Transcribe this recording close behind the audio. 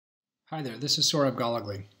Hi there, this is Sohrab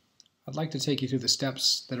Gollogly. I'd like to take you through the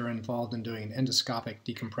steps that are involved in doing an endoscopic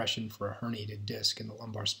decompression for a herniated disc in the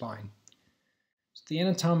lumbar spine. So the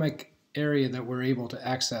anatomic area that we're able to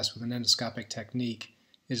access with an endoscopic technique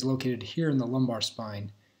is located here in the lumbar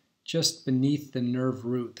spine, just beneath the nerve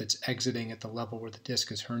root that's exiting at the level where the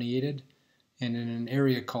disc is herniated, and in an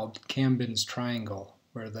area called Cambin's triangle,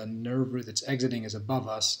 where the nerve root that's exiting is above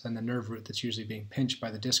us and the nerve root that's usually being pinched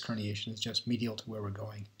by the disc herniation is just medial to where we're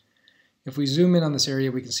going. If we zoom in on this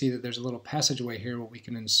area, we can see that there's a little passageway here where we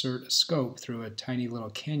can insert a scope through a tiny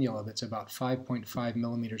little cannula that's about 5.5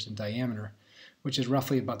 millimeters in diameter, which is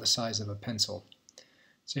roughly about the size of a pencil.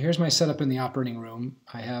 So here's my setup in the operating room.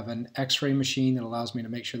 I have an X-ray machine that allows me to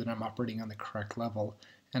make sure that I'm operating on the correct level,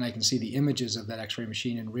 and I can see the images of that X-ray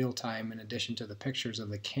machine in real time in addition to the pictures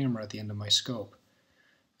of the camera at the end of my scope.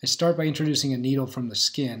 I start by introducing a needle from the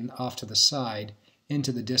skin off to the side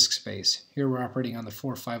into the disc space. Here we're operating on the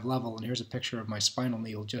 4-5 level, and here's a picture of my spinal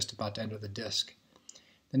needle just about to enter the disc.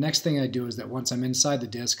 The next thing I do is that once I'm inside the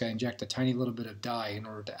disc, I inject a tiny little bit of dye in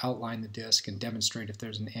order to outline the disc and demonstrate if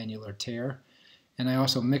there's an annular tear. And I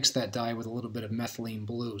also mix that dye with a little bit of methylene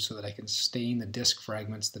blue so that I can stain the disc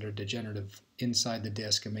fragments that are degenerative inside the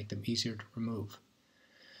disc and make them easier to remove.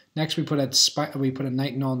 Next we put a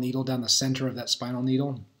nitinol needle down the center of that spinal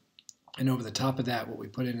needle, and over the top of that what we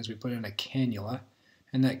put in is we put in a cannula.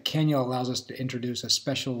 And that cannula allows us to introduce a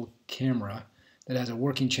special camera that has a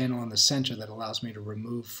working channel in the center that allows me to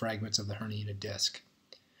remove fragments of the herniated disc.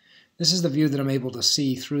 This is the view that I'm able to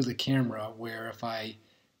see through the camera, where if I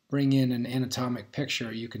bring in an anatomic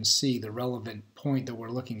picture, you can see the relevant point that we're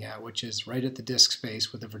looking at, which is right at the disc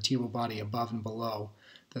space with the vertebral body above and below,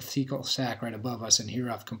 the thecal sac right above us, and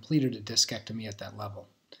here I've completed a discectomy at that level.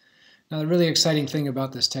 Now the really exciting thing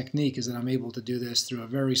about this technique is that I'm able to do this through a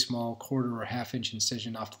very small 1/4 or 1/2 inch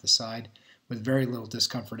incision off to the side with very little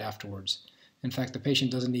discomfort afterwards. In fact, the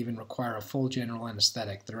patient doesn't even require a full general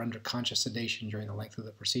anesthetic. They're under conscious sedation during the length of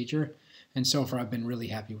the procedure, and so far I've been really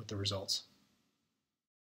happy with the results.